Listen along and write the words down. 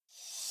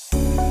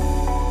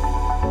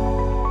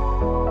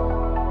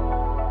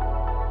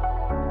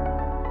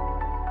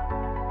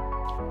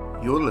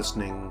You're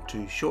listening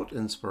to Short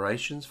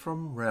Inspirations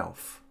from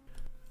Ralph.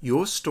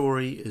 Your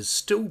story is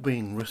still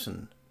being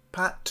written.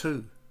 Part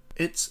 2.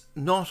 It's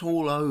not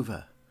all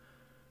over.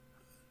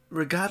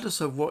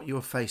 Regardless of what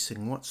you're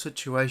facing, what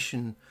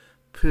situation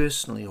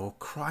personally or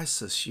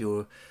crisis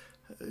you're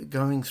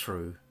going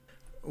through,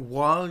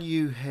 while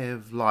you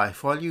have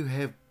life, while you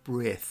have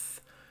breath,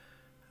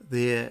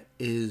 there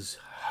is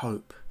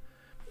hope.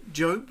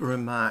 Job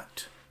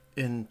remarked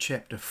in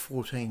chapter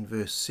 14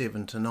 verse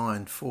 7 to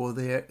 9, "For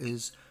there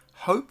is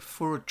hope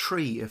for a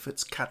tree if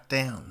it's cut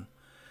down,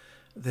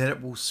 that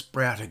it will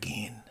sprout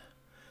again,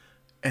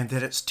 and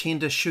that its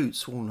tender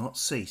shoots will not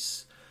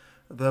cease.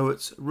 Though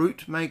its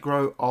root may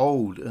grow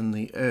old in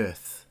the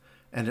earth,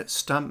 and its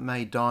stump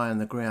may die in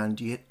the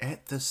ground, yet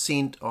at the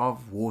scent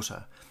of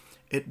water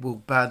it will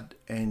bud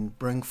and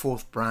bring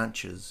forth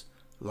branches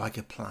like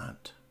a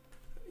plant."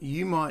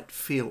 You might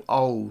feel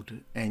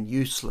old and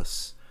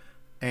useless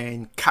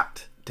and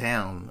cut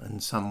down in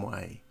some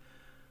way,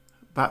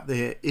 but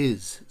there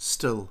is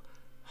still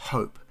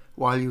hope.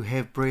 While you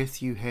have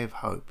breath, you have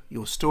hope.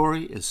 Your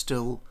story is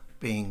still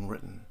being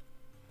written.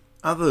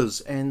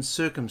 Others and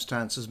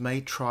circumstances may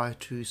try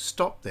to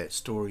stop that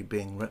story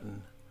being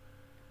written,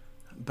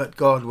 but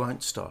God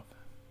won't stop.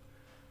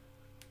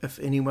 If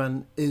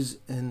anyone is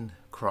in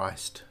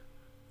Christ,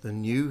 the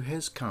new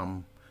has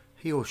come.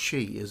 He or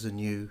she is a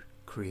new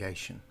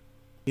creation.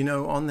 You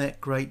know, on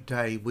that great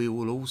day, we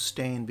will all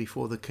stand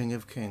before the King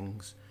of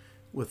Kings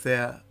with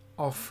our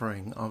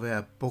offering of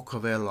our book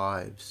of our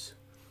lives.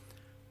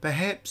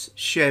 Perhaps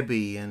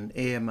shabby and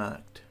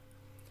earmarked.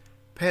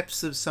 Perhaps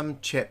there's some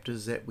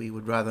chapters that we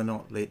would rather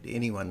not let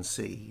anyone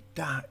see.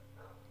 Dark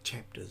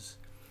chapters.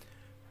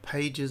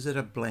 Pages that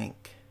are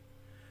blank.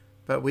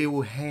 But we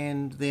will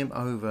hand them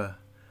over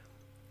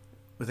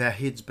with our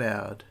heads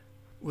bowed,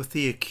 with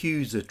the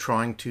accuser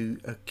trying to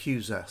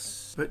accuse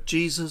us. But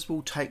Jesus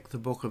will take the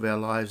book of our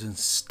lives and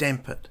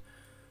stamp it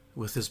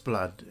with his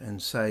blood and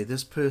say,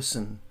 "This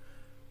person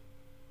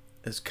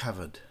is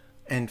covered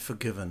and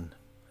forgiven.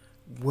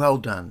 Well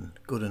done,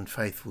 good and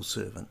faithful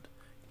servant.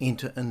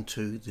 Enter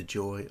into the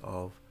joy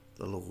of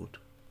the Lord."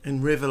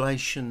 In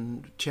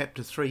Revelation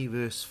chapter 3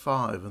 verse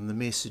 5 in the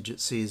Message it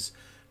says,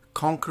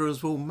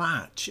 "Conquerors will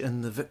march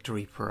in the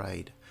victory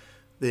parade,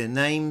 their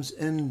names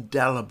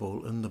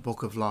indelible in the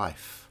book of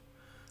life.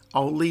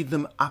 I'll lead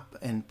them up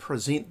and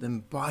present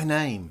them by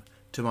name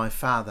to my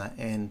Father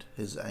and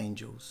his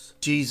angels."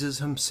 Jesus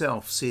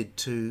himself said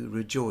to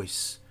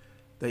rejoice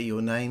that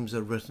your names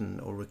are written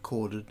or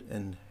recorded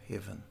in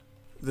heaven.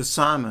 The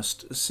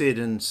psalmist said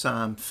in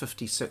Psalm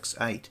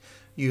 56:8,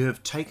 "You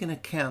have taken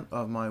account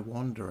of my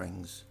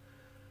wanderings.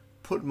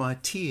 Put my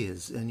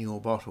tears in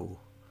your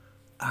bottle.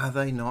 Are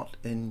they not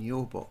in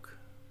your book?"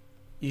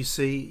 You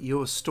see,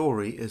 your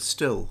story is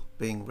still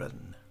being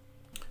written.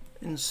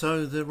 And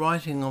so the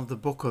writing of the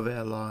book of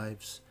our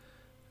lives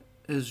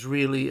is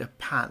really a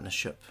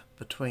partnership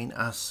between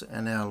us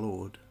and our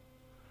Lord.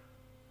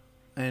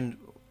 And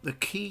the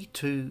key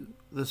to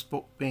this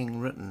book being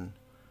written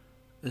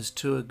is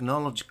to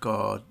acknowledge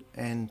God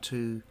and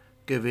to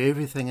give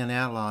everything in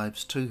our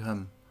lives to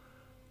him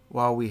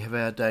while we have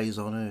our days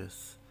on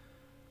earth.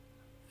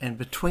 And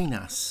between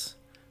us,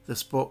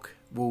 this book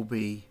will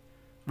be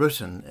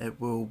written,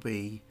 it will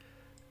be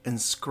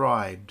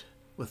inscribed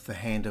with the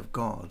hand of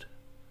God.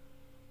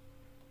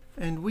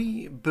 And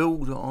we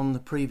build on the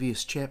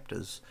previous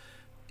chapters,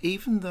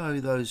 even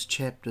though those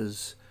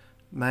chapters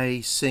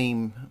may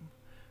seem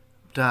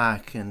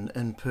dark and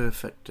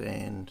imperfect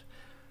and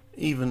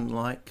even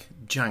like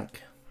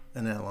junk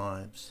in our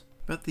lives.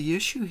 But the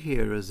issue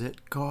here is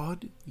that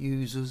God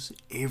uses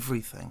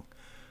everything.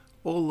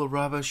 All the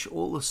rubbish,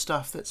 all the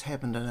stuff that's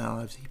happened in our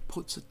lives, he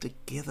puts it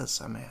together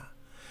somehow.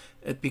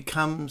 It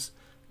becomes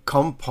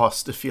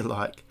compost, if you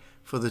like,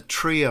 for the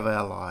tree of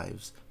our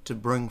lives to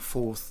bring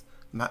forth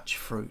much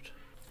fruit.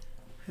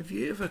 Have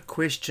you ever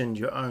questioned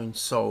your own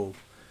soul,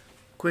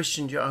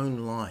 questioned your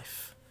own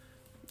life?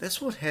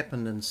 That's what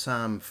happened in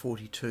Psalm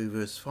 42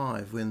 verse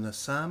 5 when the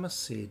psalmist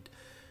said,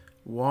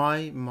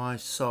 "Why, my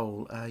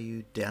soul, are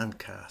you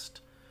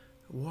downcast?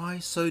 Why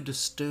so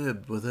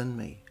disturbed within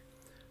me?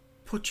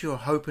 Put your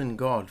hope in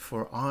God,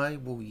 for I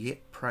will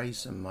yet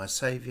praise him, my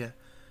Saviour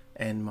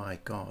and my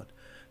God."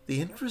 The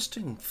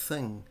interesting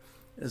thing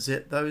is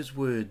that those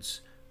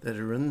words that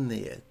are in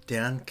there,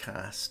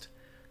 downcast,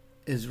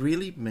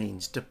 really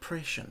means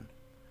depression.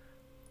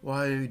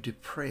 Why are you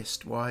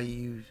depressed? Why are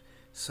you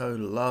so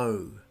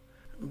low?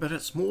 But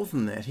it's more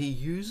than that. He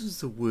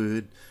uses the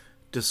word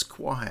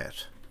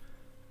disquiet.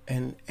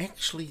 And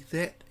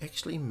that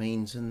actually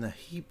means in the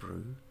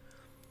Hebrew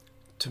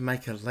to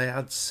make a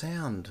loud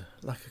sound,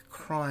 like a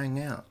crying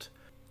out,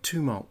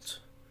 tumult,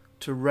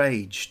 to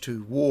rage,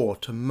 to war,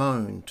 to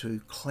moan, to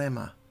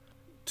clamour,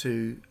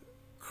 to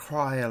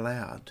cry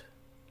aloud,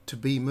 to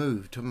be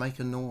moved, to make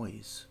a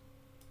noise.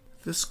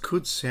 This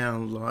could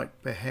sound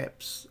like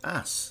perhaps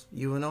us,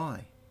 you and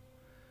I.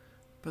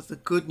 But the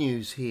good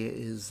news here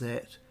is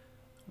that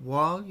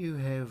while you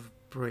have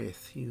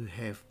breath, you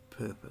have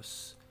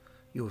purpose.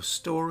 Your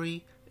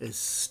story is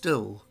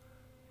still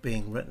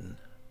being written.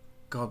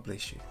 God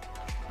bless you.